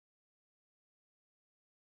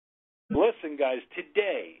Listen, guys,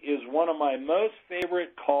 today is one of my most favorite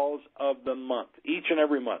calls of the month, each and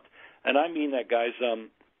every month. And I mean that, guys.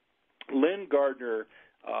 Lynn Gardner,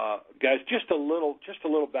 guys, just a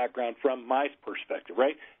little background from my perspective,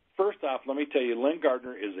 right? First off, let me tell you, Lynn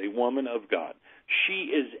Gardner is a woman of God.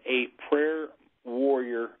 She is a prayer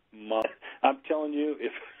warrior mom. I'm telling you,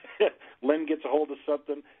 if Lynn gets a hold of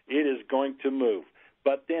something, it is going to move.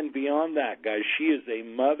 But then beyond that, guys, she is a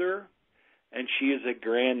mother and she is a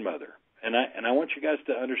grandmother. And I want you guys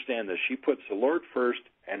to understand this. She puts the Lord first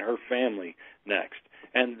and her family next.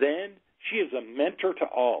 And then she is a mentor to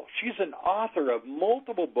all. She's an author of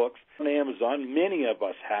multiple books on Amazon. Many of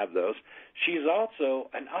us have those. She's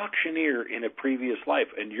also an auctioneer in a previous life,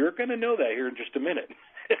 and you're going to know that here in just a minute.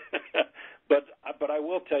 But I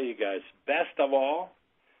will tell you guys, best of all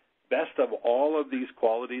of these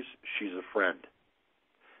qualities, she's a friend.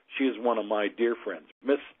 She is one of my dear friends.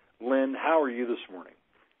 Miss Lynn, how are you this morning?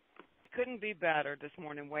 Couldn't be better this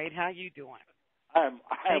morning, Wade. How you doing? I'm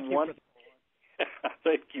wonderful.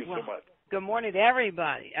 Thank you so much. Good morning to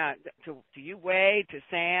everybody, to you, Wade, to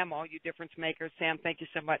Sam, all you difference makers. Sam, thank you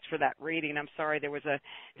so much for that reading. I'm sorry there was a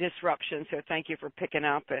disruption, so thank you for picking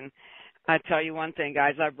up. And I tell you one thing,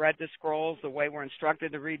 guys, I've read the scrolls the way we're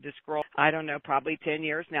instructed to read the scroll. I don't know, probably 10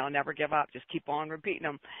 years now. Never give up. Just keep on repeating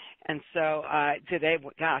them. And so today,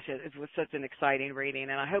 gosh, it was such an exciting reading.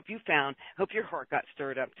 And I hope your heart got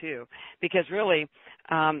stirred up too, because really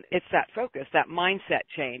it's that focus, that mindset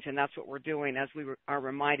change. And that's what we're doing as we are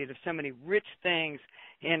reminded of so many rich things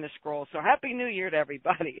in the scroll. So happy New Year to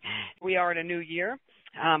everybody. We are in a new year.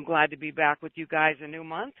 I'm glad to be back with you guys a new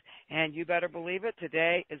month, and you better believe it.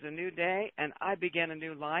 Today is a new day, and I begin a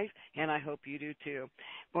new life, and I hope you do too.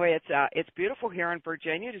 Boy, it's beautiful here in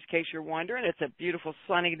Virginia, just in case you're wondering. It's a beautiful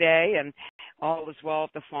sunny day, and all is well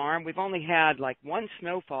at the farm. We've only had like one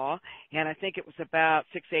snowfall, and I think it was about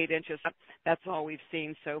 6-8 inches. That's all we've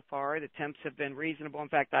seen so far. The temps have been reasonable. In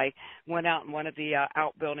fact, I went out in one of the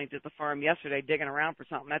outbuildings at the farm yesterday digging around for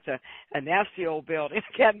something. That's a nasty old building. It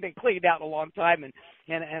hadn't been cleaned out in a long time, and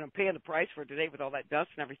I'm paying the price for it today with all that dust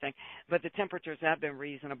and everything. But the temperatures have been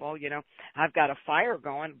reasonable. You know, I've got a fire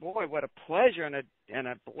going. Boy, what a pleasure and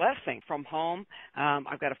a blessing from home.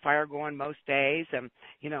 I've got a fire going most days, and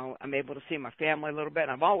you know, I'm able to see my family a little bit.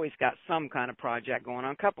 And I've always got some kind of project going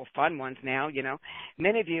on. A couple fun ones now. You know,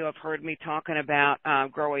 many of you have heard me talking about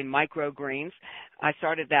growing microgreens. I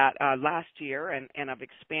started that last year, and I've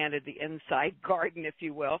expanded the inside garden, if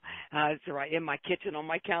you will. It's right in my kitchen on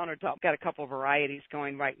my countertop. Got a couple of varieties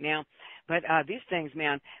going right now. But these things,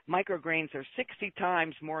 man, microgreens are 60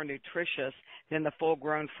 times more nutritious than the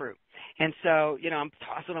full-grown fruit. And so, you know, I'm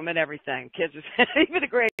tossing them in everything. Kids, even the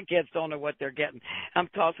grandkids don't know what they're getting. I'm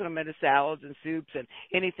tossing them into salads and soups and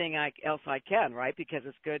anything else I can, right? Because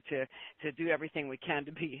it's good to do everything we can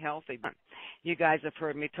to be healthy. You guys have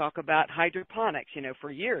heard me talk about hydroponics, you know, for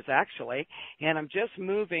years actually. And I'm just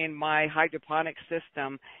moving my hydroponic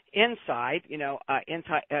system inside,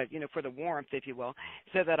 for the warmth, if you will,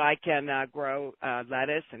 so that I can grow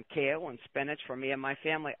lettuce and kale and spinach for me and my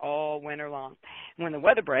family all winter long. When the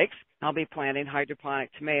weather breaks, I'll be planting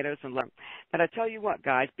hydroponic tomatoes and lemons. But I tell you what,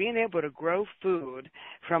 guys, being able to grow food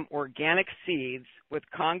from organic seeds with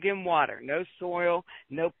Kangen water, no soil,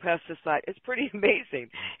 no pesticide, it's pretty amazing.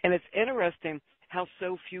 And it's interesting how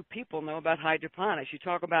so few people know about hydroponics. You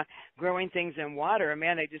talk about growing things in water, and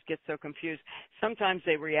man, they just get so confused. Sometimes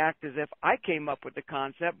they react as if I came up with the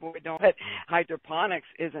concept, but we don't. Hydroponics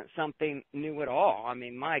isn't something new at all. I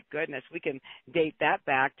mean, my goodness, we can date that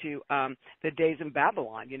back to the days in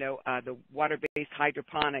Babylon, the water-based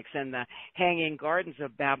hydroponics and the hanging gardens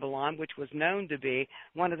of Babylon, which was known to be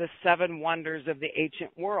one of the 7 wonders of the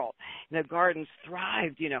ancient world. And the gardens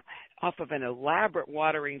thrived, off of an elaborate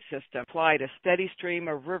watering system, applied a steady stream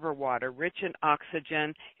of river water rich in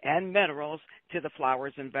oxygen and minerals to the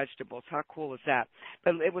flowers and vegetables. How cool is that?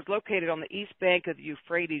 But it was located on the east bank of the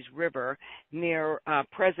Euphrates River near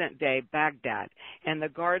present-day Baghdad. And the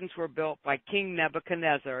gardens were built by King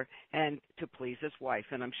Nebuchadnezzar and to please his wife,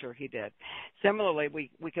 and I'm sure he did. Similarly,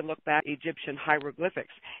 we can look back at Egyptian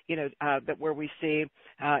hieroglyphics, that where we see,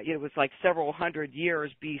 it was like several hundred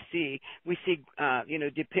years BC, we see,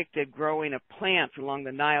 depicted growing of plants along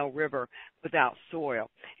the Nile River without soil,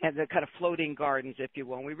 and the kind of floating gardens, if you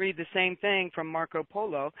will. And we read the same thing from Marco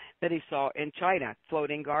Polo that he saw in China,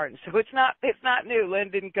 floating gardens. So it's not new. Lynn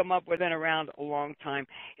didn't come up with it, around a long time.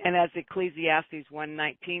 And as Ecclesiastes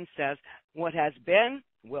 1:19 says, what has been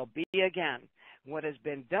will be again. What has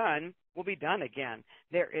been done will be done again.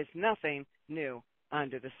 There is nothing new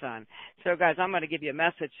under the sun. So, guys, I'm going to give you a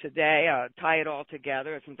message today, tie it all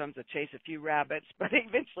together. Sometimes I chase a few rabbits, but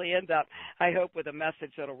eventually end up, I hope, with a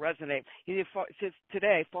message that'll resonate.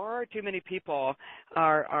 Today, far too many people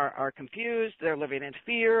are confused. They're living in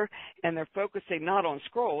fear, and they're focusing not on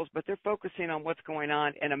scrolls, but they're focusing on what's going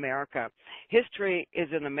on in America. History is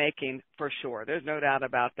in the making for sure. There's no doubt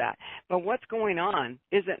about that. But what's going on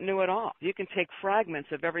isn't new at all. You can take fragments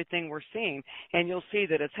of everything we're seeing, and you'll see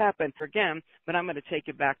that it's happened again, but I'm going to take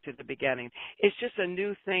you back to the beginning. It's just a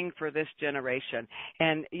new thing for this generation.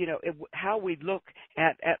 And, how we look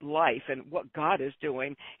at life and what God is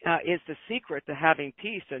doing is the secret to having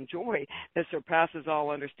peace and joy that surpasses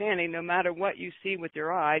all understanding, no matter what you see with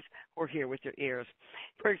your eyes or hear with your ears.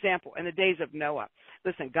 For example, in the days of Noah,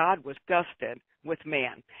 listen, God was disgusted with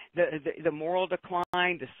man. The moral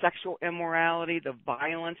decline, the sexual immorality, the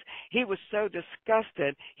violence. He was so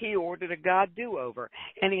disgusted, he ordered a God do-over.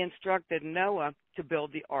 And he instructed Noah to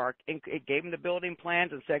build the ark. And it gave him the building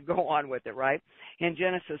plans and said, go on with it, right? In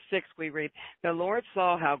Genesis 6, we read, the Lord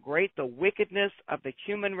saw how great the wickedness of the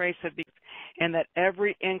human race had become, and that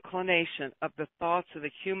every inclination of the thoughts of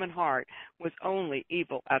the human heart was only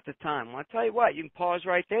evil at the time. Well, I'll tell you what, you can pause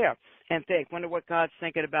right there and think, wonder what God's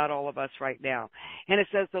thinking about all of us right now. And it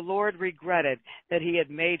says the Lord regretted that he had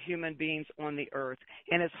made human beings on the earth,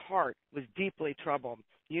 and his heart was deeply troubled.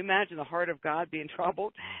 Can you imagine the heart of God being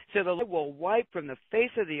troubled? So the Lord will wipe from the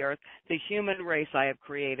face of the earth the human race I have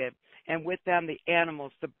created, and with them the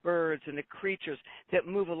animals, the birds, and the creatures that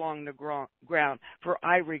move along the ground. For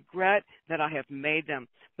I regret that I have made them.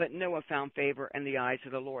 But Noah found favor in the eyes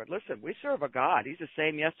of the Lord. Listen, we serve a God. He's the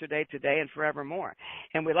same yesterday, today, and forevermore.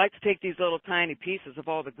 And we like to take these little tiny pieces of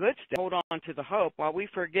all the good stuff, hold on to the hope, while we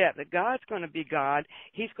forget that God's going to be God.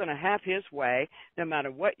 He's going to have his way, no matter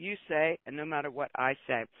what you say and no matter what I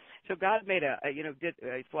say. So God made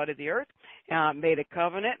he flooded the earth, made a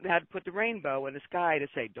covenant, and had to put the rainbow in the sky to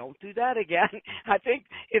say, don't do that again. I think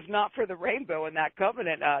if not for the rainbow in that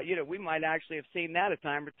covenant, we might actually have seen that a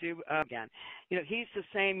time or two again. He's the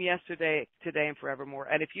same yesterday, today, and forevermore.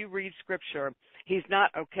 And if you read Scripture, he's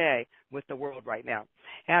not okay with the world right now.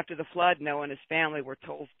 After the flood, Noah and his family were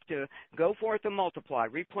told to go forth and multiply,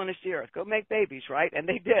 replenish the earth, go make babies, right? And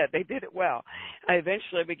they did. They did it well.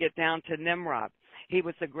 Eventually, we get down to Nimrod. He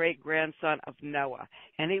was the great-grandson of Noah,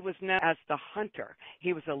 and he was known as the hunter.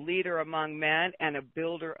 He was a leader among men and a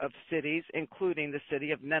builder of cities, including the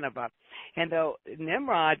city of Nineveh. And though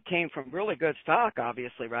Nimrod came from really good stock,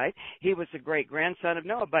 obviously, right? He was the great-grandson of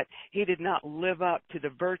Noah, but he did not live up to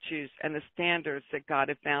the virtues and the standards that God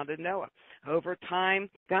had found in Noah. Over time,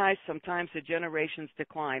 guys, sometimes the generations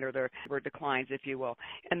decline, or there were declines, if you will.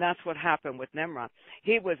 And that's what happened with Nimrod.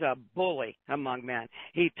 He was a bully among men.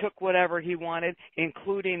 He took whatever he wanted,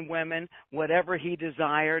 including women, whatever he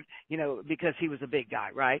desired, because he was a big guy,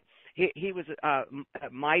 right? He was a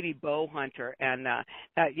mighty bow hunter, and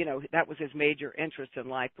that was his major interest in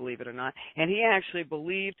life, believe it or not. And he actually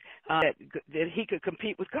believed that he could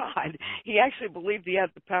compete with God. He actually believed he had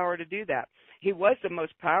the power to do that. He was the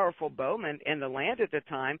most powerful bowman in the land at the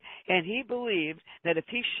time, and he believed that if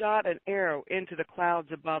he shot an arrow into the clouds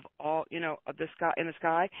above all, of the sky, in the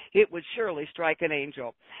sky, it would surely strike an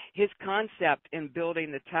angel. His concept in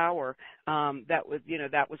building the tower, that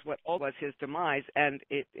was what was his demise, and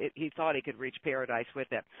he thought he could reach paradise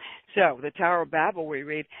with it. So the Tower of Babel, we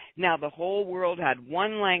read, now the whole world had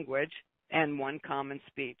one language and one common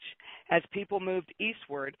speech. As people moved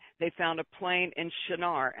eastward, they found a plain in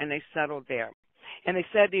Shinar, and they settled there. And they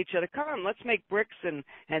said to each other, come, let's make bricks and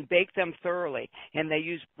bake them thoroughly. And they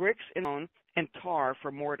used bricks and stone and tar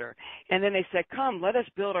for mortar. And then they said, come, let us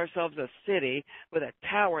build ourselves a city with a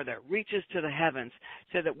tower that reaches to the heavens,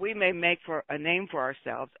 so that we may make for a name for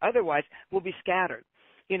ourselves. Otherwise, we'll be scattered.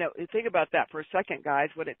 Think about that for a second, guys,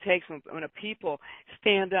 what it takes when a people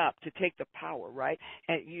stand up to take the power, right?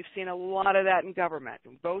 And you've seen a lot of that in government,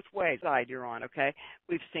 both ways side you're on, okay?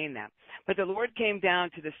 We've seen that. But the Lord came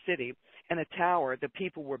down to the city and the tower the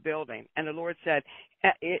people were building, and the Lord said,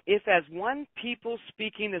 if as one people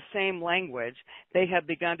speaking the same language they have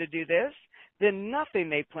begun to do this, then nothing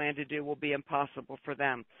they plan to do will be impossible for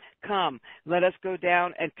them. Come, let us go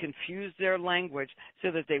down and confuse their language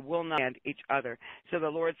so that they will not understand each other. So the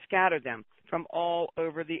Lord scattered them from all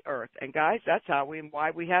over the earth. And guys, that's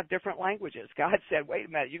why we have different languages. God said, wait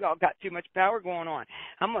a minute, you all got too much power going on.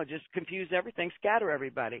 I'm going to just confuse everything, scatter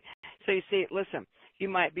everybody. So you see, listen, you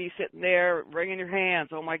might be sitting there wringing your hands.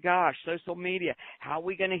 Oh, my gosh, social media. How are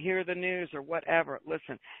we going to hear the news or whatever?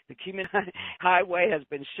 Listen, the community highway has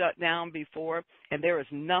been shut down before, and there is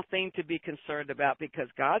nothing to be concerned about because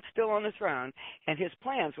God's still on the throne, and his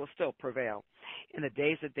plans will still prevail. In the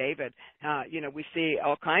days of David, we see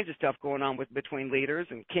all kinds of stuff going on between leaders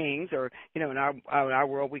and kings, or, in our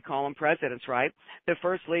world we call them presidents, right? The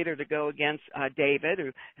first leader to go against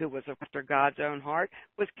David, who was after God's own heart,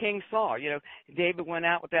 was King Saul. David went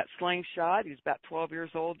out with that slingshot. He was about 12 years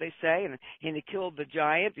old, they say, and he killed the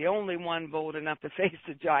giant, the only one bold enough to face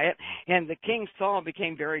the giant. And the King Saul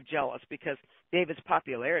became very jealous because David's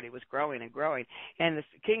popularity was growing and growing, and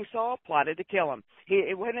King Saul plotted to kill him.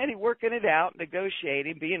 It wasn't any working it out,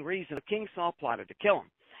 negotiating, being reasonable. King Saul plotted to kill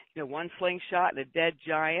him. One slingshot and a dead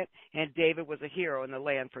giant, and David was a hero in the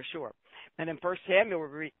land for sure. And in 1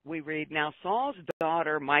 Samuel, we read, now Saul's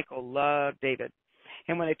daughter Michal loved David,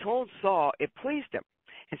 and when they told Saul, it pleased him.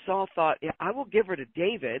 And Saul thought, I will give her to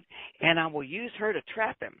David, and I will use her to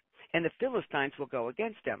trap him, and the Philistines will go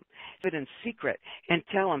against him. But in secret and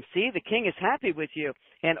tell him, see, the king is happy with you,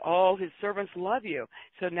 and all his servants love you.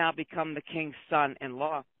 So now become the king's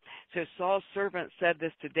son-in-law. So Saul's servant said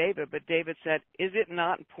this to David, but David said, is it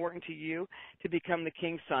not important to you to become the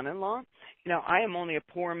king's son-in-law? I am only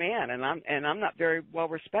a poor man, and I'm not very well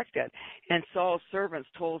respected. And Saul's servants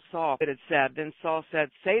told Saul what it had said. Then Saul said,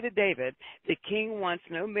 say to David, the king wants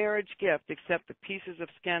no marriage gift except the pieces of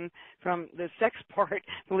skin from the sex part,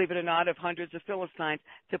 believe it or not, of hundreds of Philistines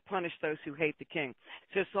to punish those who hate the king.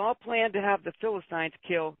 So Saul planned to have the Philistines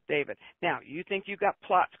kill David. Now, you think you've got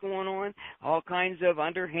plots going on, all kinds of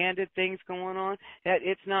underhanded things going on?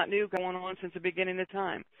 It's not new, going on since the beginning of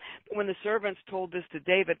time. But when the servants told this to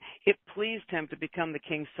David, it pleased him to become the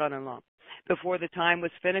king's son-in-law. Before the time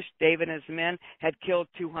was finished, David and his men had killed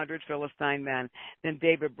 200 Philistine men. Then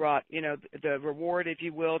David brought, the reward, if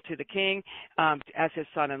you will, to the king as his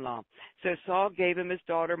son-in-law. So Saul gave him his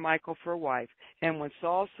daughter Michal for a wife. And when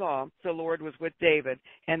Saul saw the Lord was with David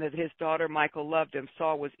and that his daughter Michal loved him,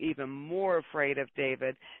 Saul was even more afraid of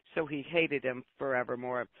David, so he hated him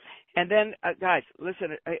forevermore. And then, guys,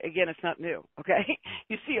 listen, again, it's not new, okay?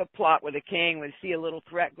 You see a plot with a king, when you see a little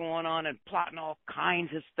threat going on and plotting all kinds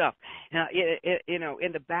of stuff,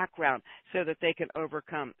 in the background so that they can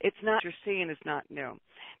overcome. It's not, you're seeing is not new.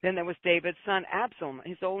 Then there was David's son, Absalom.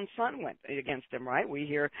 His own son went against him, right? We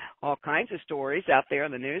hear all kinds of stories out there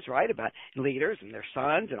in the news, right, about leaders and their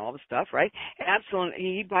sons and all the stuff, right? Absalom,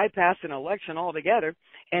 he bypassed an election altogether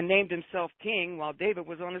and named himself king while David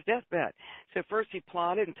was on his deathbed. So first he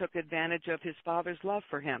plotted and took advantage of his father's love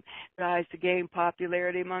for him, tries to gain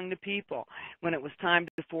popularity among the people. When it was time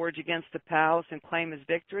to forge against the palace and claim his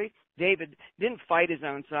victory, David didn't fight his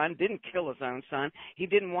own son, didn't kill his own son. He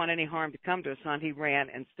didn't want any harm to come to his son. He ran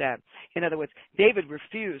instead. In other words, David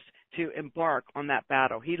refused to embark on that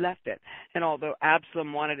battle. He left it. And although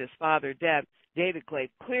Absalom wanted his father dead, David gave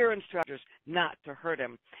clear instructions not to hurt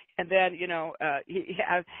him. And then,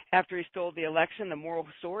 after he stole the election, the moral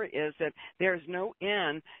story is that there's no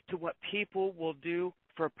end to what people will do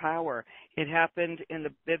for power. It happened in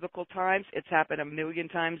the biblical times. It's happened a million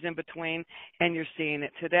times in between, and you're seeing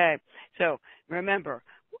it today. So remember,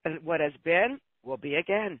 what has been will be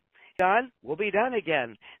again. Done will be done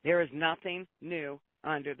again. There is nothing new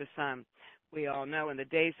under the sun. We all know in the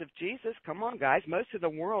days of Jesus, come on, guys, most of the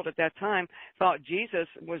world at that time thought Jesus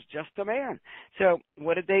was just a man. So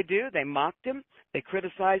what did they do? They mocked him. They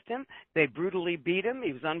criticized him. They brutally beat him.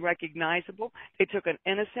 He was unrecognizable. They took an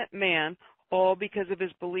innocent man, all because of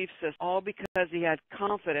his belief system, all because he had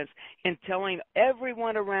confidence in telling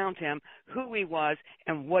everyone around him who he was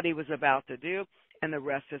and what he was about to do. And the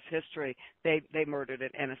rest is history. They murdered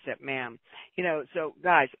an innocent man. So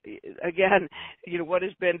guys, again, what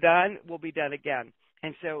has been done will be done again.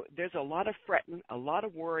 And so there's a lot of fretting, a lot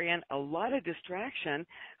of worrying, a lot of distraction,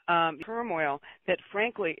 turmoil that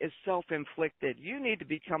frankly is self-inflicted. You need to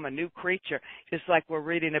become a new creature, just like we're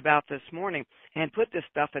reading about this morning, and put this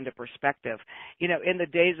stuff into perspective. In the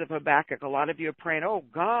days of Habakkuk, a lot of you are praying, oh,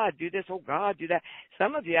 God, do this, oh, God, do that.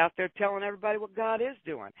 Some of you out there telling everybody what God is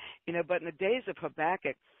doing. But in the days of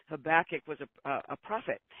Habakkuk was a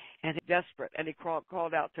prophet, and he's desperate, and he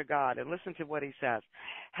called out to God. And listen to what he says.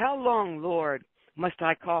 How long, Lord, must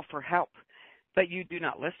I call for help, but you do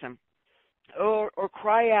not listen? Or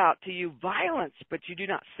cry out to you violence, but you do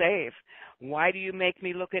not save? Why do you make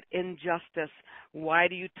me look at injustice? Why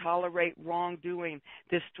do you tolerate wrongdoing?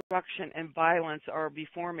 Destruction and violence are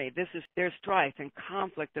before me. There's strife and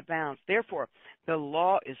conflict abounds. Therefore, the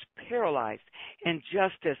law is paralyzed, and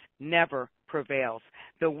justice never prevails.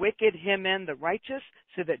 The wicked hem in the righteous,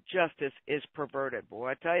 so that justice is perverted. Boy,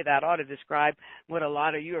 I tell you, that ought to describe what a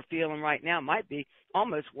lot of you are feeling right now. Might be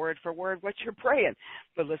almost word for word what you're praying.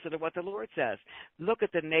 But listen to what the Lord says. Look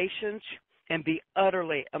at the nations and be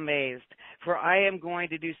utterly amazed. For I am going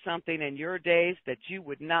to do something in your days that you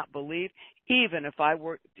would not believe, even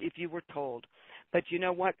if you were told. But you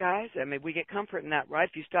know what, guys? I mean, we get comfort in that, right?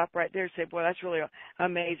 If you stop right there and say, "Boy, that's really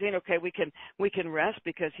amazing." Okay, we can rest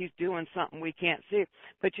because He's doing something we can't see.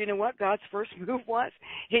 But you know what? God's first move was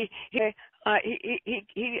He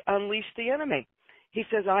unleashed the enemy. He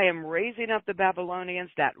says, "I am raising up the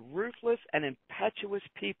Babylonians, that ruthless and impetuous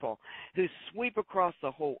people who sweep across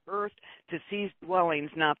the whole earth to seize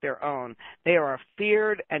dwellings not their own. They are a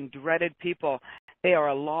feared and dreaded people. They are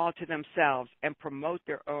a law to themselves and promote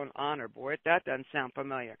their own honor." Boy, that doesn't sound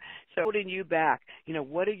familiar. So holding you back,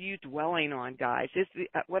 what are you dwelling on, guys?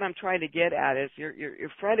 What I'm trying to get at is you're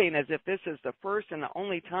fretting as if this is the first and the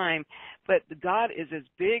only time, but God is as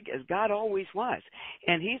big as God always was.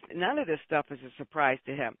 And none of this stuff is a surprise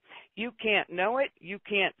to Him. You can't know it, you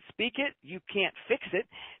can't speak it, you can't fix it,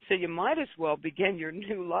 so you might as well begin your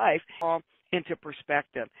new life into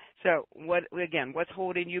perspective. So what's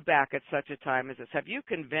holding you back at such a time as this? Have you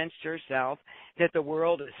convinced yourself that the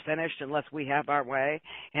world is finished unless we have our way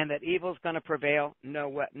and that evil's going to prevail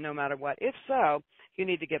no matter what? If so, you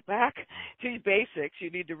need to get back to your basics.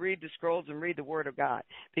 You need to read the scrolls and read the Word of God,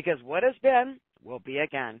 because what has been will be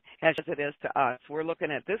again, as it is to us. We're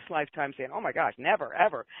looking at this lifetime saying, "Oh my gosh, never,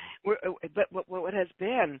 ever." But what has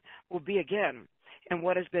been will be again. And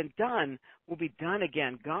what has been done will be done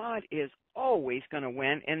again. God is always going to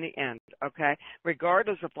win in the end, okay?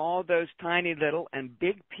 Regardless of all those tiny little and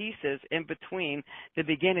big pieces in between the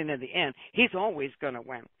beginning and the end, He's always going to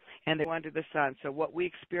win. And they under the sun. So what we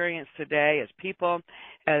experience today as people,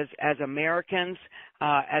 as Americans,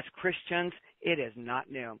 as Christians, it is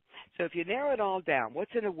not new. So if you narrow it all down,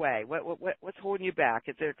 what's in the way? What's holding you back?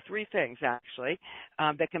 There are three things, actually,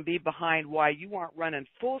 that can be behind why you aren't running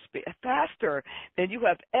full speed, faster than you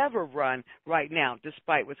have ever run right now,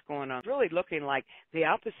 despite what's going on. It's really looking like the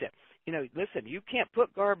opposite. Listen, you can't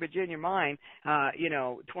put garbage in your mind,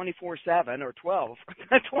 24/7 or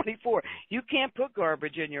 24. You can't put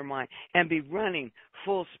garbage in your mind and be running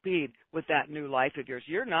full speed with that new life of yours.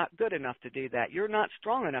 You're not good enough to do that. You're not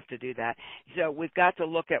strong enough to do that. So we've got to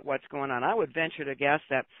look at what's going on. I would venture to guess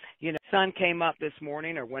that, sun came up this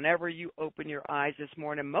morning, or whenever you open your eyes this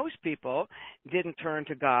morning, most people didn't turn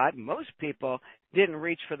to God. Most people didn't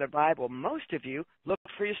reach for the Bible. Most of you look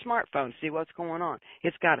for your smartphone, see what's going on.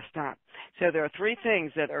 It's got to stop. So there are three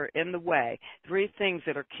things that are in the way, three things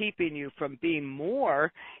that are keeping you from being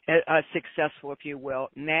more successful, if you will,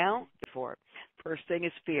 now before. First thing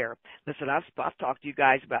is fear. Listen, I've talked to you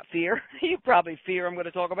guys about fear. You probably fear I'm going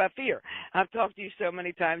to talk about fear. I've talked to you so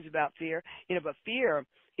many times about fear, but fear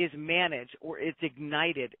is managed or it's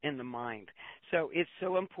ignited in the mind. So it's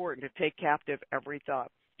so important to take captive every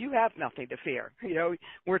thought. You have nothing to fear.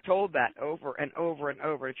 We're told that over and over and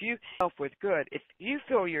over. If you fill yourself with good, if you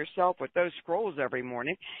fill yourself with those scrolls every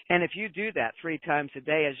morning, and if you do that 3 times a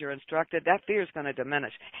day as you're instructed, that fear is going to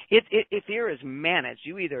diminish. If fear is managed,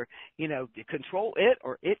 you either, control it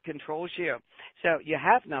or it controls you. So you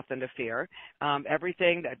have nothing to fear.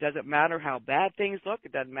 Everything, that doesn't matter how bad things look.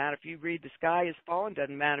 It doesn't matter if you read the sky is falling. It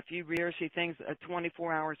doesn't matter if you read or see things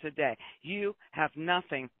 24 hours a day. You have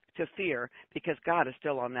nothing to fear, because God is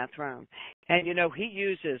still on that throne. And He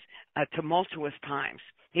uses tumultuous times.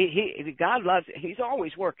 God loves it. He's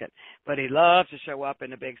always working, but He loves to show up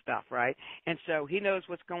in the big stuff, right? And so He knows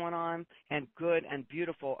what's going on, and good and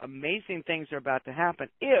beautiful, amazing things are about to happen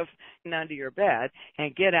if you're under your bed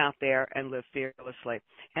and get out there and live fearlessly.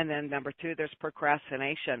 And then number 2, there's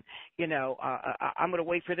procrastination. I'm going to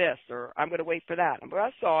wait for this, or I'm going to wait for that. But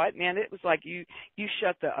I saw it, man. It was like you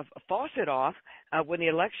shut the faucet off when the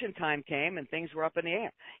election time came and things were up in the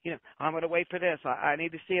air. I'm going to wait for this. I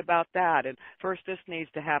need to see about that. And first this needs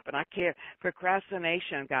to happen. I can't.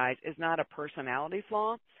 Procrastination, guys, is not a personality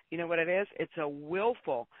flaw. You know what it is? It's a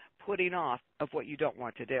willful putting off of what you don't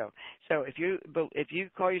want to do. So if you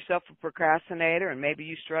call yourself a procrastinator, and maybe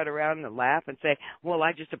you strut around and laugh and say, "Well,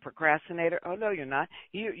 I'm just a procrastinator." Oh, no, you're not.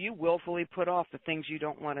 You willfully put off the things you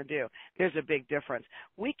don't want to do. There's a big difference.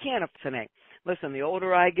 We can't procrastinate. Listen, the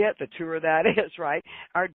older I get, the truer that is, right?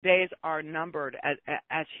 Our days are numbered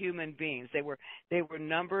as human beings. They were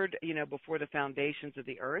numbered, before the foundations of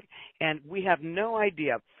the earth, and we have no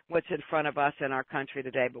idea what's in front of us in our country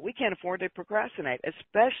today. But we can't afford to procrastinate,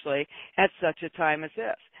 especially at such a time as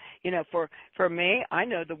this. For me, I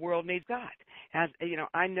know the world needs God.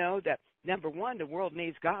 I know that. Number 1, the world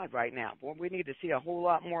needs God right now. Boy, we need to see a whole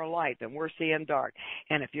lot more light than we're seeing dark.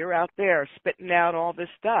 And if you're out there spitting out all this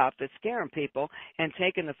stuff that's scaring people and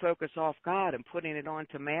taking the focus off God and putting it on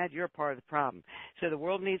to man, you're a part of the problem. So the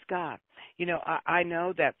world needs God. I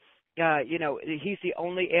know that He's the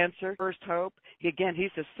only answer, first hope. Again,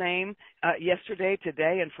 he's the same yesterday,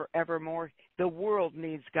 today, and forevermore. The world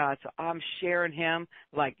needs God, so I'm sharing him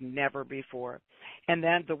like never before. And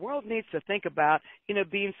then the world needs to think about,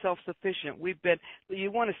 being self-sufficient.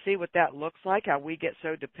 You want to see what that looks like, how we get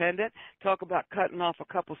so dependent. Talk about cutting off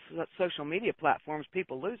a couple social media platforms,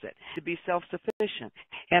 people lose it, to be self-sufficient.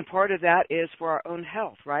 And part of that is for our own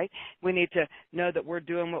health, right? We need to know that we're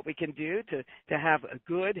doing what we can do to have a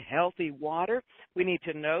good, healthy water. We need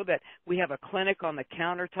to know that we have a clinic on the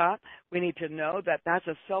countertop. We need to know that that's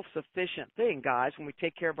a self-sufficient thing, guys, when we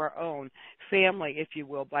take care of our own family, if you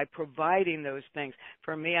will, by providing those things.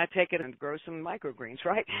 For me, I take it and grow some microgreens,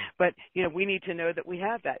 right? But, we need to know that we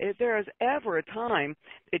have that. If there is ever a time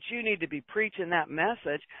that you need to be preaching that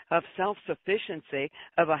message of self-sufficiency,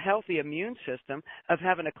 of a healthy immune system, of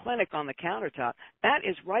having a clinic on the countertop, that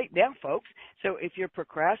is right now, folks. So if you're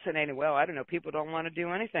procrastinating, well, I don't know, people don't want to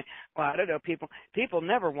do anything. Well, I don't know, people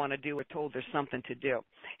never want to do or told there's something to do.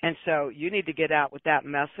 And so you need to get out with that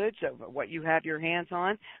message of what you have your hands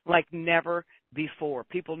on like never before.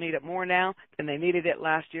 People need it more now than they needed it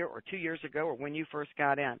last year or 2 years ago or when you first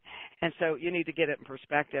got in. And so you need to get it in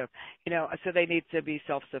perspective. So they need to be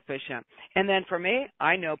self-sufficient. And then for me,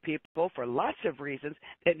 I know people for lots of reasons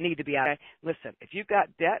that need to be out. Listen, if you've got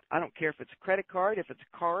debt, I don't care if it's a credit card, if it's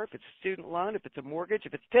a car, if it's a student loan, if it's a mortgage,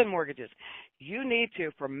 if it's 10 mortgages, you need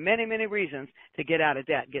to, for many, many reasons, to get out of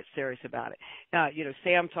debt, get serious about it.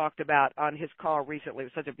 Sam talked about on his call recently, it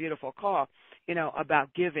was such a beautiful call,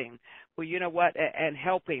 about giving. Well, you know what? And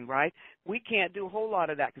helping, right? We can't do a whole lot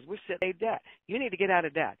of that because we're sitting in debt. You need to get out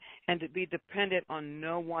of debt and to be dependent on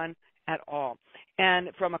no one at all. And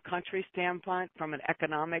from a country standpoint, from an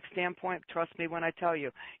economic standpoint, trust me when I tell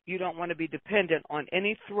you, you don't want to be dependent on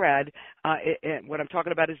any thread. What I'm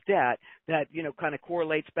talking about is debt that, kind of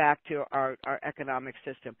correlates back to our economic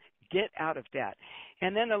system. Get out of debt.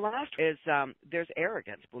 And then the last is there's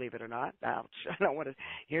arrogance, believe it or not. Ouch. I don't want to.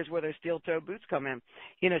 Here's where their steel-toed boots come in.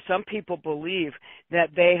 Some people believe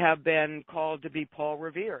that they have been called to be Paul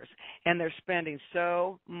Revere's, and they're spending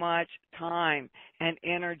so much time and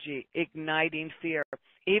energy igniting fear.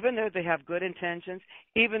 Even though they have good intentions,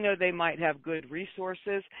 even though they might have good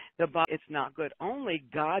resources, it's not good. Only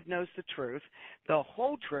God knows the truth, the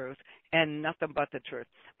whole truth, and nothing but the truth.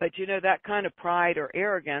 But, that kind of pride or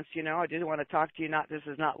arrogance, I just want to talk to you, this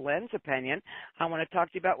is not Len's opinion. I want to talk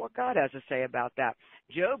to you about what God has to say about that.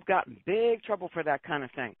 Job got in big trouble for that kind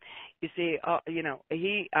of thing. You see,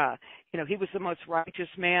 he was the most righteous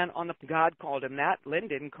man on the, God called him that. Len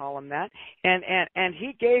didn't call him that. And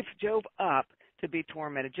he gave Job up to be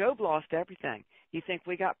tormented. Job lost everything. You think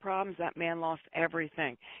we got problems? That man lost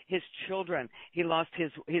everything. His children. He lost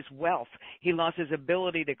his wealth. He lost his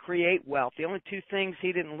ability to create wealth. The only two things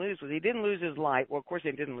he didn't lose was he didn't lose his life. Well, of course,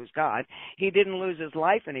 he didn't lose God. He didn't lose his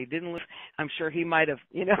life, and he didn't lose. I'm sure he might have,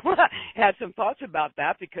 had some thoughts about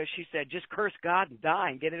that because she said, just curse God and die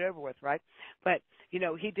and get it over with, right? But,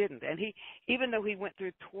 he didn't. And even though he went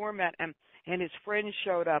through torment and his friends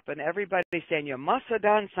showed up and everybody saying, you must have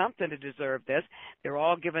done something to deserve this. They're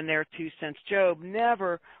all giving their 2 cents. Job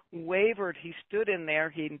never wavered. He stood in there.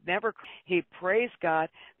 He praised God.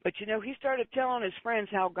 But, he started telling his friends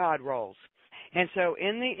how God rolls. And so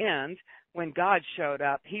in the end, when God showed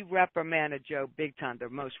up, he reprimanded Job big time, the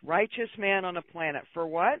most righteous man on the planet. For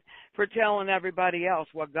what? For telling everybody else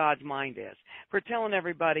what God's mind is, for telling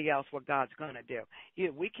everybody else what God's going to do.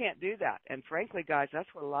 We can't do that. And frankly, guys, that's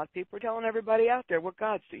what a lot of people are telling everybody out there what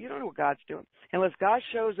God's doing. You don't know what God's doing. Unless God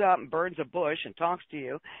shows up and burns a bush and talks to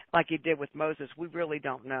you like he did with Moses, we really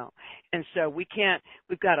don't know. And so we've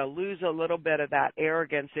got to lose a little bit of that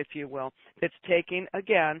arrogance, if you will, that's taking,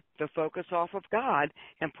 again, the focus off of God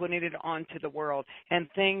and putting it on to the world and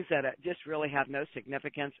things that just really have no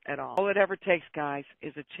significance at all. All it ever takes, guys,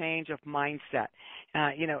 is a change of mindset.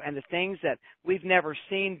 And the things that we've never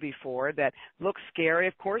seen before that look scary,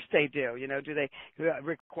 of course they do. Do they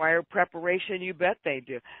require preparation? You bet they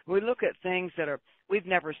do. We look at things that we've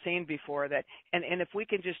never seen before and if we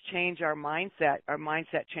can just change our mindset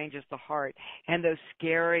changes the heart. And those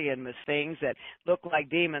scary and things that look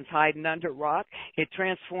like demons hiding under rock, it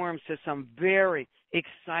transforms to some very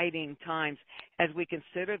exciting times as we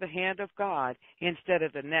consider the hand of God instead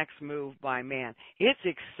of the next move by man. It's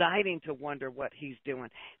exciting to wonder what he's doing.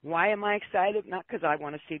 Why am I excited? Not because I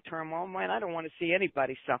want to see turmoil. Man, I don't want to see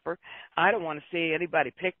anybody suffer. I don't want to see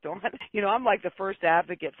anybody picked on. I'm like the first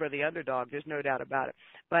advocate for the underdog. There's no doubt about it. about it.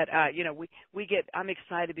 But I'm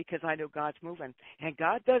excited because I know God's moving, and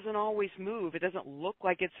God doesn't always move. It doesn't look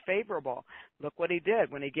like it's favorable. Look what He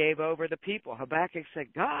did when He gave over the people. Habakkuk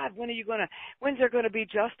said, "God, when's there going to be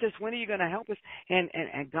justice? When are you going to help us?" And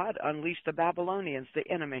God unleashed the Babylonians, the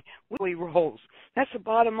enemy. He rolls. That's the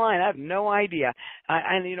bottom line. I have no idea,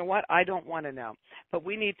 and you know what? I don't want to know. But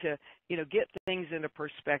we need to, get things into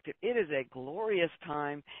perspective. It is a glorious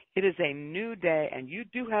time. It is a new day, and you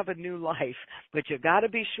do have a new life. But you got to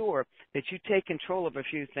be sure that you take control of a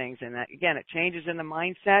few things. And that, again, it changes in the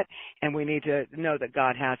mindset, and we need to know that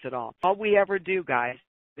God has it all. All we ever do, guys,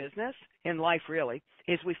 business, in life really,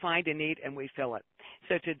 is we find a need and we fill it.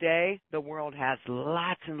 So today, the world has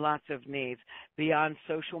lots and lots of needs beyond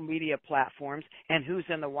social media platforms and who's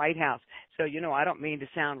in the White House. So, I don't mean to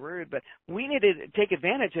sound rude, but we need to take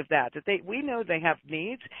advantage of that we know they have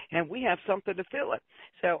needs and we have something to fill it.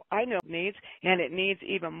 So I know needs, and it needs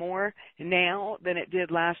even more now than it did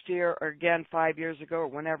last year or again 5 years ago or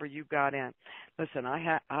whenever you got in. Listen,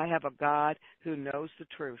 I have a God who knows the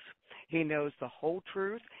truth. He knows the whole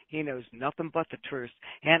truth. He knows nothing but the truth.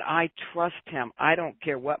 And I trust Him. I don't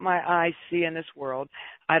care what my eyes see in this world.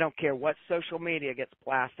 I don't care what social media gets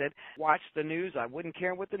blasted. Watch the news. I wouldn't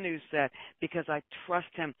care what the news said because I trust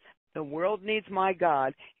Him. The world needs my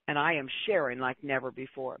God, and I am sharing like never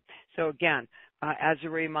before. So again, as a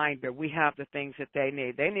reminder, we have the things that they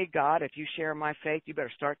need. They need God. If you share my faith, you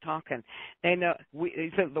better start talking. They know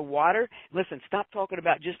the water. Listen, stop talking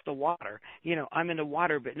about just the water. I'm in the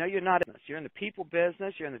water, but no, you're not in this. You're in the people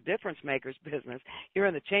business. You're in the difference makers business. You're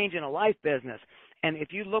in the change in a life business. And if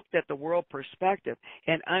you looked at the world perspective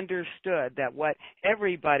and understood that what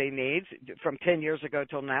everybody needs from 10 years ago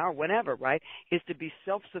till now or whenever, right, is to be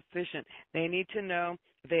self-sufficient. They need to know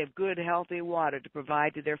they have good, healthy water to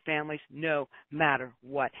provide to their families no matter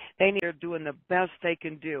what. They're doing the best they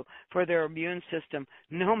can do for their immune system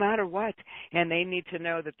no matter what. And they need to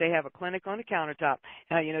know that they have a clinic on the countertop.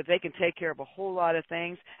 They can take care of a whole lot of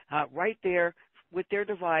things right there with their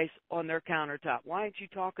device on their countertop. Why aren't you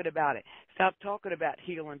talking about it? Stop talking about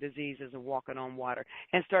healing diseases and walking on water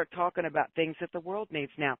and start talking about things that the world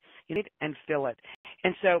needs now. You need and fill it.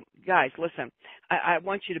 And so, guys, listen, I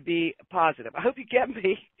want you to be positive. I hope you can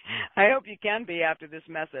be. I hope you can be after this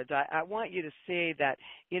message. I want you to see that,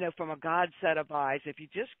 from a God set of eyes, if you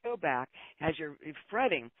just go back as you're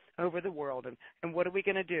fretting over the world and what are we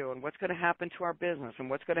going to do and what's going to happen to our business and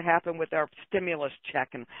what's going to happen with our stimulus check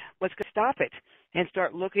and what's going to stop it and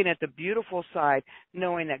start looking at the beautiful side,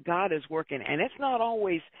 knowing that God is working. And it's not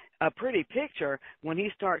always a pretty picture when He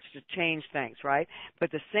starts to change things, right?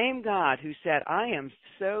 But the same God who said, I am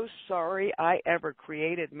so sorry I ever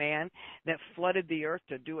created man, that flooded the earth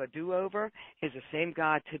to do a do-over, is the same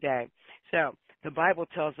God today. So the Bible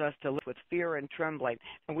tells us to live with fear and trembling.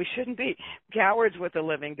 And we shouldn't be cowards with the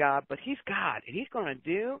living God, but He's God. And He's going to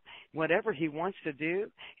do whatever He wants to do.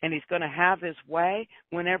 And He's going to have His way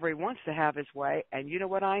whenever He wants to have His way. And you know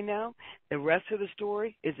what I know? The rest of the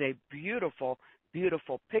story is a beautiful,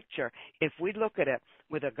 beautiful picture. If we look at it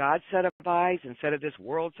with a God set of eyes instead of this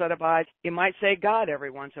world set of eyes, you might say God every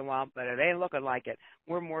once in a while, but it ain't looking like it.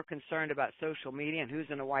 We're more concerned about social media and who's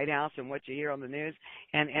in the White House and what you hear on the news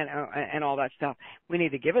and all that stuff. We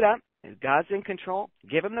need to give it up. God's in control.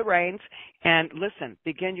 Give Him the reins. And listen,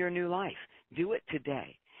 begin your new life. Do it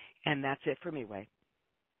today. And that's it for me, Wade.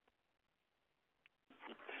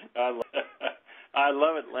 I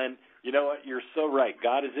love it, Len. You know what? You're so right.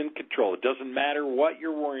 God is in control. It doesn't matter what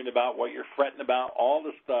you're worrying about, what you're fretting about, all the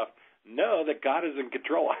stuff. Know that God is in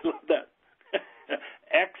control. I love that.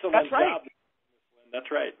 Excellent That's right. job. That's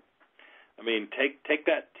right. I mean, take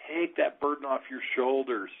that burden off your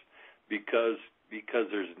shoulders because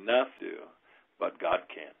there's nothing to do, but God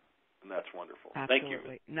can, and that's wonderful. Absolutely.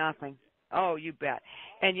 Thank you. Nothing. Oh, you bet.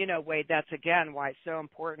 And, Wade, that's, again, why it's so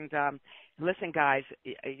important. Listen, guys,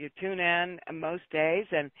 you tune in most days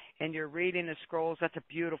and you're reading the scrolls. That's a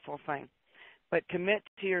beautiful thing. But commit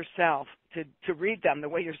to yourself to read them the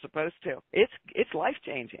way you're supposed to. It's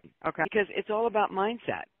life-changing, okay? Because it's all about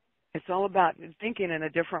mindset. It's all about thinking in a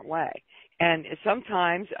different way. And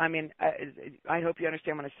sometimes, I hope you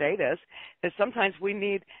understand when I say this, that sometimes we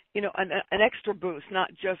need, an extra boost, not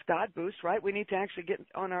just God boost, right? We need to actually get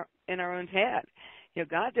in our own head.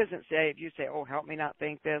 God doesn't say, if you say, oh, help me not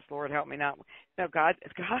think this, Lord, help me not. No, God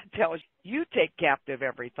tells you take captive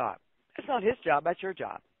every thought. That's not His job. That's your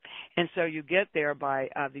job. And so you get there by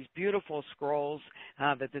these beautiful scrolls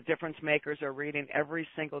that the difference makers are reading every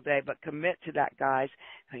single day. But commit to that, guys.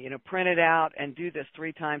 Print it out and do this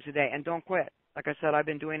 3 times a day. And don't quit. Like I said, I've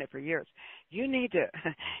been doing it for years. You need to.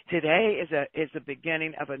 Today is the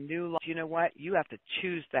beginning of a new life. You know what? You have to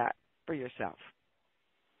choose that for yourself.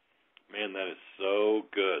 Man, that is so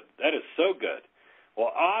good. That is so good.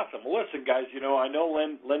 Well, awesome. Well, listen, guys, I know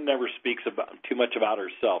Lynn never speaks too much about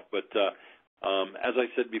herself, but as I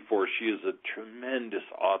said before, she is a tremendous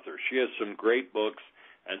author. She has some great books,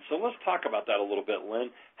 and so let's talk about that a little bit,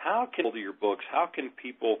 Lynn. How can your books? How can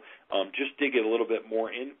people just dig in a little bit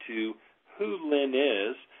more into who Lynn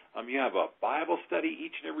is? You have a Bible study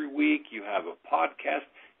each and every week. You have a podcast.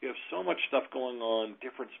 You have so much stuff going on,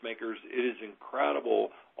 difference makers. It is incredible,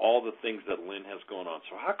 all the things that Lynn has going on.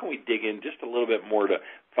 So how can we dig in just a little bit more to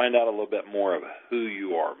find out a little bit more of who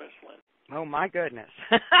you are, Miss Lynn? Oh, my goodness.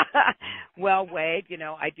 Well, Wade,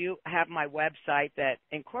 I do have my website that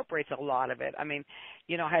incorporates a lot of it. I mean,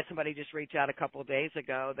 I had somebody just reach out a couple of days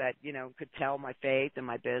ago that, could tell my faith and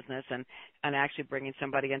my business and actually bringing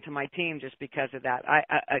somebody into my team just because of that.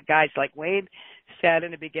 Guys, like Wade said in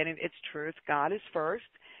the beginning, it's truth. God is first.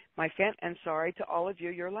 And sorry to all of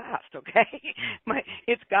you, you're last, okay?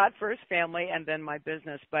 It's God first, family, and then my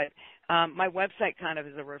business. But my website kind of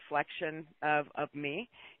is a reflection of me.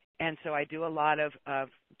 And so I do a lot of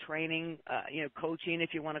training, coaching,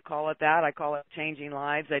 if you want to call it that. I call it changing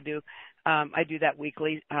lives. I do that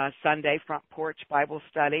weekly Sunday front porch Bible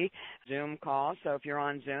study Zoom call. So if you're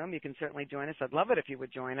on Zoom, you can certainly join us. I'd love it if you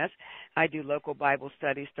would join us. I do local Bible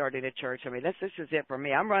studies starting at church. I mean, this is it for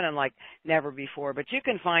me. I'm running like never before. But you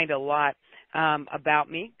can find a lot about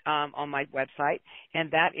me on my website,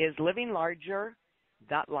 and that is livinglarger.life.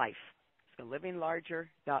 So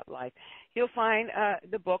livinglarger.life. You'll find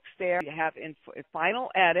the books there. You have in final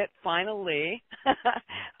edit. Finally,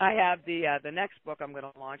 I have the next book I'm going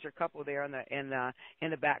to launch. A couple there in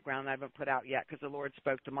the background I haven't put out yet because the Lord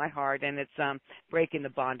spoke to my heart, and it's breaking the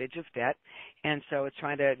bondage of debt. And so it's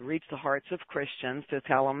trying to reach the hearts of Christians to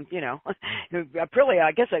tell them, really,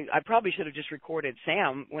 I guess I probably should have just recorded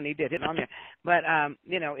Sam when he did it on there, but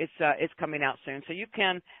it's coming out soon. So you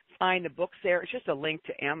can find the books there. It's just a link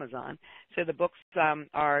to Amazon. So the books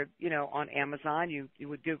are, on Amazon. You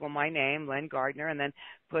would Google my name, Lynn Gardner, and then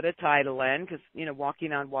put a title in because,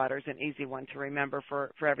 Walking on Water is an easy one to remember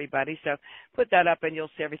for everybody. So put that up and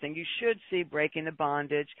you'll see everything. You should see Breaking the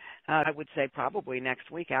Bondage, I would say probably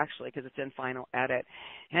next week, actually, because it's in final edit.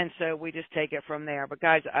 And so we just take it from there. But,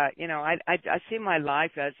 guys, I see my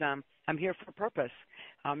life as I'm here for a purpose.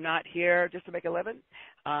 I'm not here just to make a living.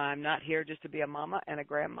 I'm not here just to be a mama and a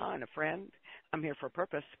grandma and a friend. I'm here for a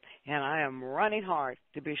purpose, and I am running hard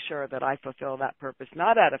to be sure that I fulfill that purpose,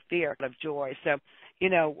 not out of fear, but of joy. So,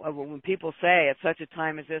 when people say at such a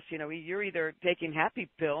time as this, you're either taking happy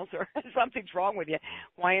pills or something's wrong with you.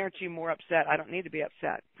 Why aren't you more upset? I don't need to be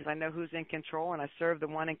upset because I know who's in control, and I serve the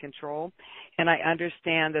one in control, and I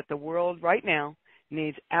understand that the world right now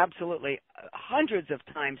needs absolutely hundreds of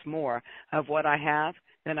times more of what I have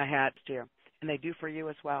than I had last year. And they do for you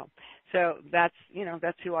as well. So that's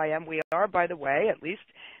who I am. We are, by the way, at least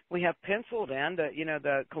we have penciled in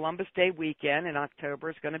the Columbus Day weekend in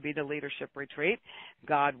October is going to be the leadership retreat.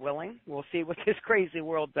 God willing, we'll see what this crazy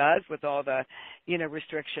world does with all the,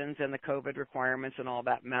 restrictions and the COVID requirements and all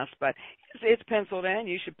that mess. But it's penciled in.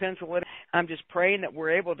 You should pencil it. I'm just praying that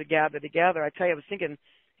we're able to gather together. I tell you, I was thinking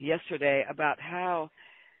yesterday about how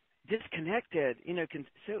disconnected, can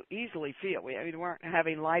so easily feel. We aren't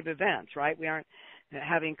having live events, right? We aren't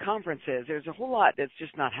having conferences. There's a whole lot that's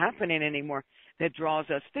just not happening anymore that draws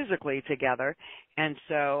us physically together. And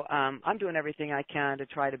so I'm doing everything I can to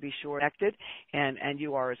try to be sure connected, and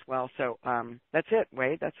you are as well. So that's it,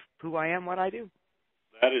 Wade. That's who I am, what I do.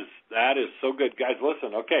 That is so good. Guys,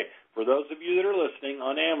 listen, okay, for those of you that are listening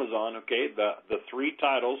on Amazon, okay, the three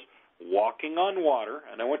titles, Walking on Water,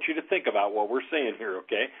 and I want you to think about what we're saying here,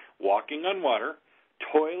 okay? Walking on Water,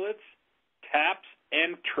 Toilets, Taps,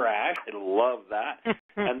 and Trash. I love that.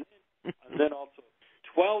 and then also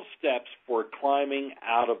 12 Steps for Climbing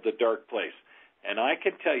Out of the Dark Place. And I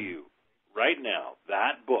can tell you right now,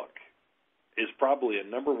 that book is probably a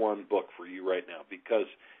number one book for you right now because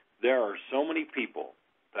there are so many people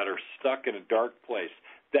that are stuck in a dark place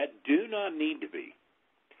that do not need to be.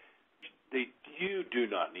 You do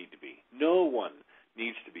not need to be. No one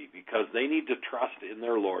needs to be because they need to trust in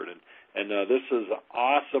their Lord. And this is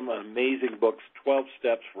awesome, amazing books, 12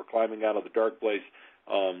 Steps for Climbing Out of the Dark Place.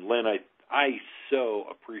 Lynn, I so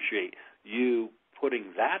appreciate you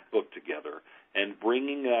putting that book together and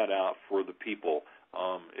bringing that out for the people.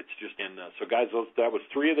 It's just so guys, that was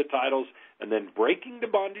three of the titles, and then Breaking the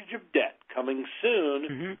Bondage of Debt coming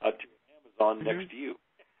soon to Amazon next to you.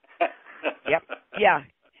 Yep. Yeah.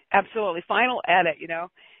 Absolutely. Final edit,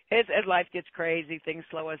 as life gets crazy, things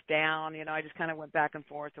slow us down. I just kind of went back and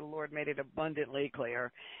forth. The Lord made it abundantly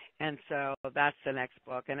clear. And so that's the next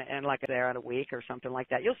book, and like there in a week or something like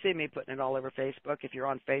that. You'll see me putting it all over Facebook if you're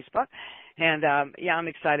on Facebook. And yeah, I'm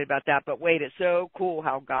excited about that. But wait, it's so cool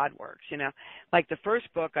how God works. Like the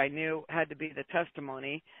first book I knew had to be the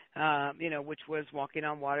testimony, which was Walking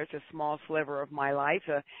on Water. It's a small sliver of my life.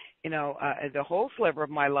 The whole sliver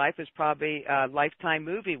of my life is probably Lifetime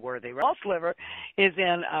movie worthy. The whole sliver is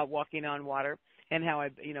in Walking on Water, and how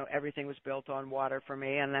everything was built on water for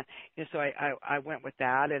me, and so I went with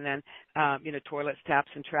that, and then toilets, taps,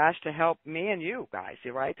 and trash to help me and you guys,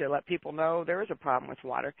 right, to let people know there is a problem with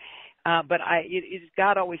water, but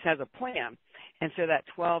God always has a plan. And so that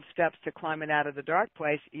 12 steps to climbing out of the dark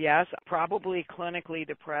place, yes, probably clinically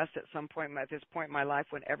depressed at some point at this point in my life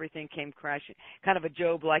when everything came crashing, kind of a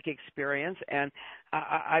Job-like experience. And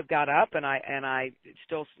I got up and I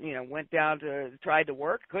still went down to tried to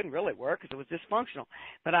work, couldn't really work because it was dysfunctional.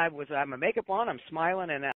 But I'm a makeup on, I'm smiling,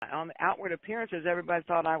 and on the outward appearances, everybody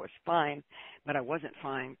thought I was fine, but I wasn't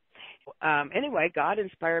fine. Anyway, God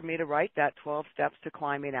inspired me to write that 12 steps to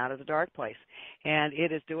climbing out of the dark place. And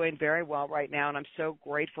it is doing very well right now, and I'm so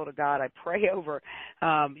grateful to God. I pray over,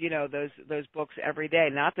 those books every day.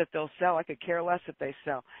 Not that they'll sell. I could care less if they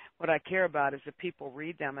sell. What I care about is that people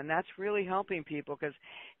read them, and that's really helping people because,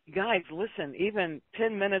 guys, listen, even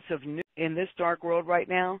 10 minutes of news in this dark world right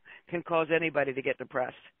now can cause anybody to get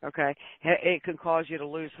depressed, okay? It can cause you to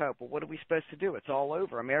lose hope. Well, what are we supposed to do? It's all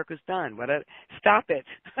over. America's done. Stop it,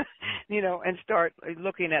 and start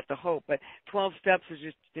looking at the hope. But 12 steps is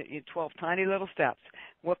just 12 tiny little steps.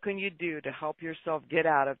 What can you do to help yourself get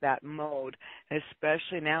out of that mode?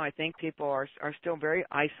 Especially now, I think people are still very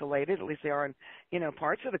isolated, at least they are in,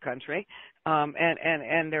 parts of the country,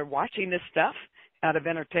 and they're watching this stuff out of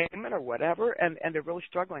entertainment or whatever, and they're really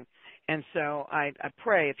struggling. And so I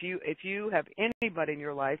pray if you have anybody in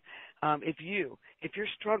your life, if you're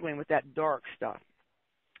struggling with that dark stuff,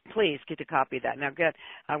 please get a copy of that. Now,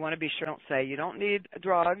 I want to be sure, don't say you don't need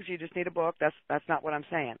drugs, you just need a book. That's not what I'm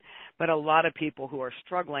saying. But a lot of people who are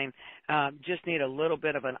struggling just need a little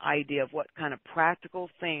bit of an idea of what kind of practical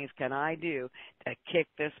things can I do to kick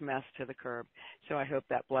this mess to the curb. So I hope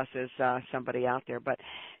that blesses somebody out there. But,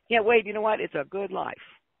 yeah, Wade, you know what? It's a good life.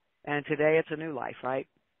 And today it's a new life, right?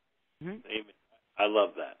 Mm-hmm. Amen. I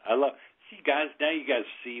love that. See, guys, now you guys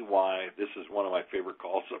see why this is one of my favorite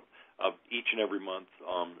calls of each and every month.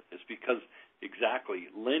 It's because exactly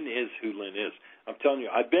Lynn is who Lynn is. I'm telling you,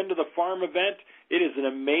 I've been to the farm event. It is an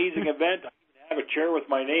amazing event. I even have a chair with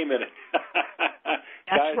my name in it.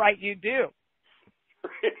 That's guys, right, you do.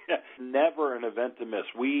 Never an event to miss.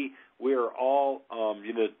 We are all,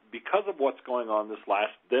 because of what's going on this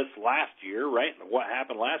last year, right? What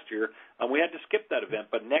happened last year, we had to skip that event.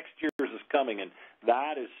 But next year's is coming, and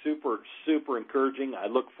that is super, super encouraging. I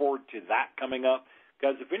look forward to that coming up.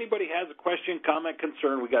 Guys, if anybody has a question, comment,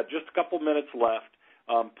 concern, we got just a couple minutes left.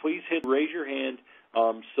 Please raise your hand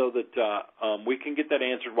so that we can get that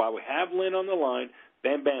answered while we have Lynn on the line.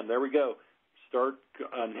 Bam, bam, there we go.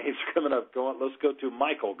 Names coming up. Let's go to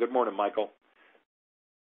Michael. Good morning, Michael.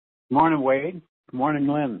 Good morning, Wade. Good morning,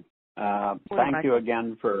 Lynn. Thank you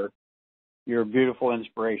again for your beautiful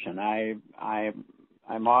inspiration.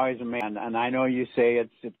 I'm always amazed, and I know you say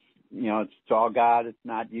it's all God, it's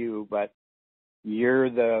not you, but you're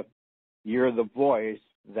the voice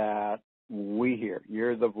that we hear.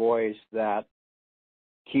 You're the voice that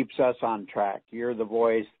keeps us on track. You're the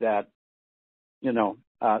voice that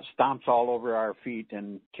stomps all over our feet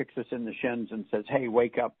and kicks us in the shins and says, "Hey,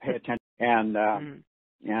 wake up, pay attention."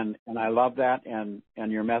 And I love that. And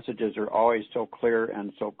your messages are always so clear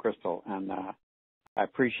and so crystal. And I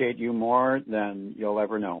appreciate you more than you'll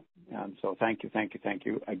ever know. And so thank you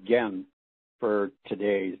again for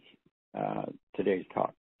today's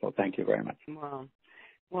talk. So thank you very much.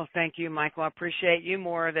 Well, thank you, Michael. I appreciate you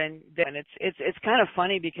more than it's kind of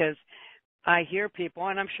funny because I hear people,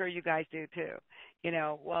 and I'm sure you guys do too.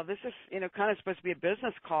 Well, this is, kind of supposed to be a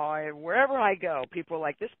business call. Wherever I go, people are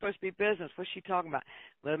like, this is supposed to be business. What's she talking about?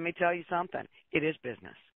 Let me tell you something. It is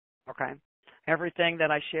business, okay? Everything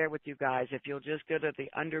that I share with you guys, if you'll just go to the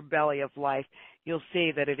underbelly of life, you'll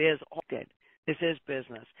see that it is all good. This is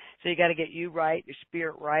business. So you got to get you right, your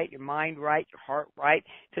spirit right, your mind right, your heart right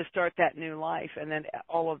to start that new life. And then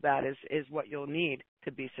all of that is what you'll need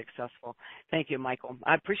to be successful. Thank you, Michael.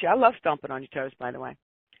 I love stomping on your toes, by the way.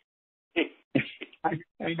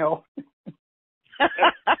 I know.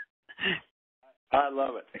 I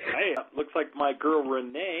love it. Hey, looks like my girl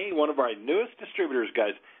Renee, one of our newest distributors,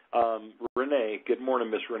 guys. Renee, good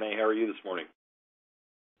morning, Miss Renee. How are you this morning?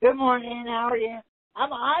 Good morning. How are you?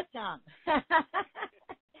 I'm awesome.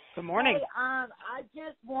 Good morning. Hey, I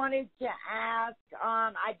just wanted to ask.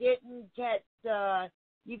 I didn't get the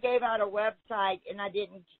you gave out a website and I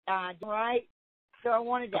didn't do it right. So I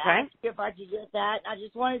wanted to ask you if I could get that. I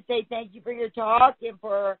just want to say thank you for your talk and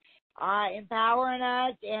for empowering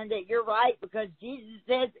us, and that you're right, because Jesus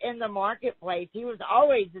is in the marketplace. He was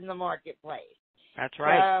always in the marketplace. That's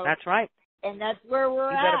right. That's right. And that's where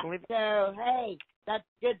we're at. So, hey, that's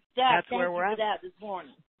good stuff. That's where we're at this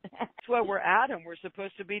morning. That's where we're at, and we're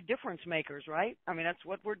supposed to be difference makers, right? I mean, that's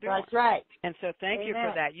what we're doing. That's right. And so thank you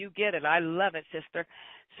for that. You get it. I love it, sister.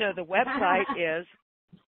 So the website is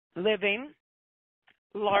Living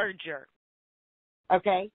Larger.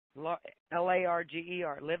 Okay. Larger,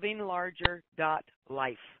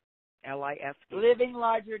 livinglarger.life. LIFE.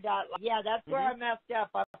 Livinglarger.life. Yeah, that's where I messed up.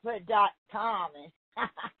 I put .com.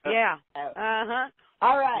 Yeah. Uh-huh.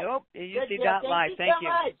 All right. Nope. You see .life. Thank you.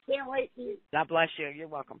 Much. Can't wait to. God bless you. You're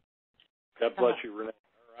welcome. God bless you, Renee.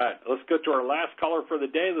 All right. Let's go to our last caller for the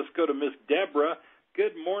day. Let's go to Miss Deborah.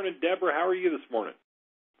 Good morning, Deborah. How are you this morning?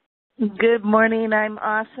 Good morning. I'm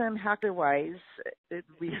awesome. Otherwise,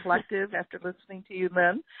 reflective after listening to you,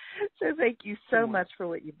 Lynn. So thank you so much for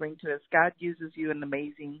what you bring to us. God uses you in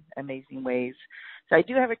amazing, amazing ways. So I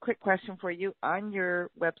do have a quick question for you. On your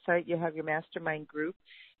website, you have your mastermind group.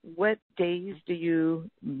 What days do you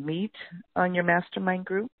meet on your mastermind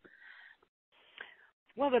group?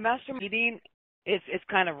 Well, the mastermind meeting is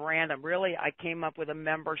kind of random. Really, I came up with a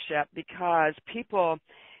membership because people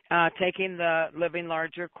taking the Living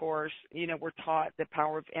Larger course, we're taught the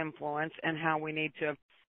power of influence and how we need to,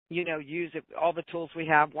 use it, all the tools we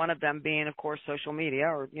have, one of them being, of course, social media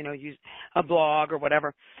or, use a blog or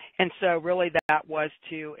whatever. And so really that was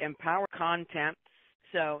to empower content.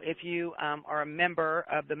 So if you are a member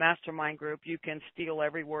of the mastermind group, you can steal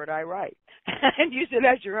every word I write and use it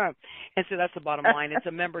as your own. And so that's the bottom line. It's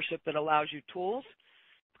a membership that allows you tools.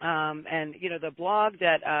 And, the blog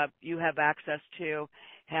that you have access to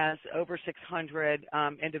has over 600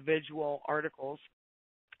 individual articles.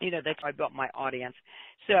 That's how I built my audience.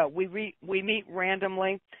 So we meet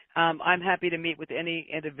randomly. I'm happy to meet with any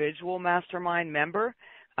individual mastermind member.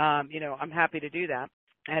 I'm happy to do that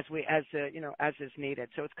as is needed.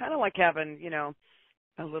 So it's kind of like having,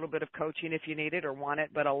 a little bit of coaching if you need it or want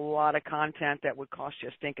it, but a lot of content that would cost you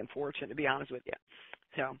a stinking fortune, to be honest with you.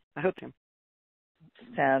 So I hope so.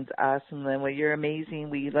 Sounds awesome, Lynn. Well, you're amazing.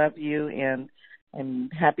 We love you, and I'm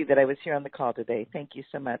happy that I was here on the call today. Thank you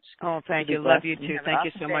so much. Oh, thank you. Love you, too. Thank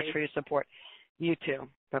you so much for your support. You, too.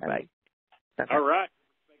 Bye-bye. Bye-bye. All right.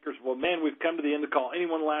 Well, man, we've come to the end of the call.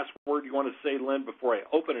 Anyone last word you want to say, Lynn, before I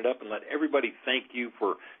open it up and let everybody thank you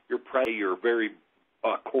for your very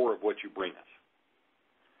core of what you bring us?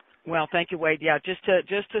 Well, thank you, Wade. Yeah, just to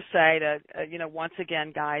say that, once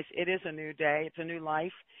again, guys, it is a new day. It's a new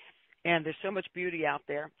life, and there's so much beauty out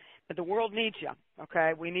there. But the world needs you,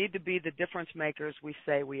 okay? We need to be the difference makers we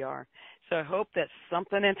say we are. So I hope that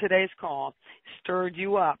something in today's call stirred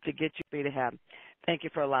you up to get you feet ahead. Thank you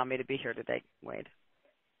for allowing me to be here today, Wade.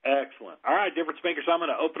 Excellent. All right, difference makers, I'm going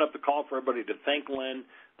to open up the call for everybody to thank Lynn.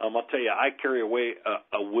 I'll tell you, I carry away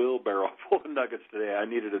a wheelbarrow full of nuggets today. I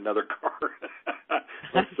needed another car.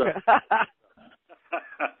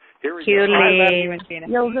 Here we go.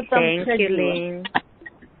 Thank you, Lynn.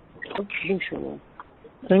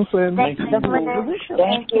 Thanks, Lynn. Thank you.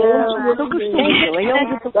 Thank you,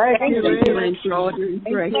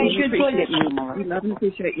 We love and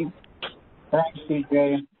appreciate you. Thanks,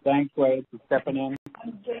 CJ. Thanks, Wade, for stepping in.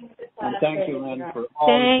 And thank you, Lynn, for all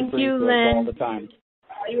that you bring to us all the time.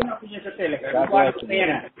 God bless you.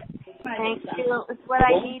 Thank you. It's what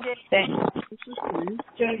I needed. Thank you.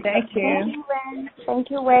 Thank you, Lynn. Thank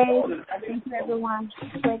you, Wade. Thank you, everyone.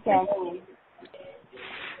 Good day.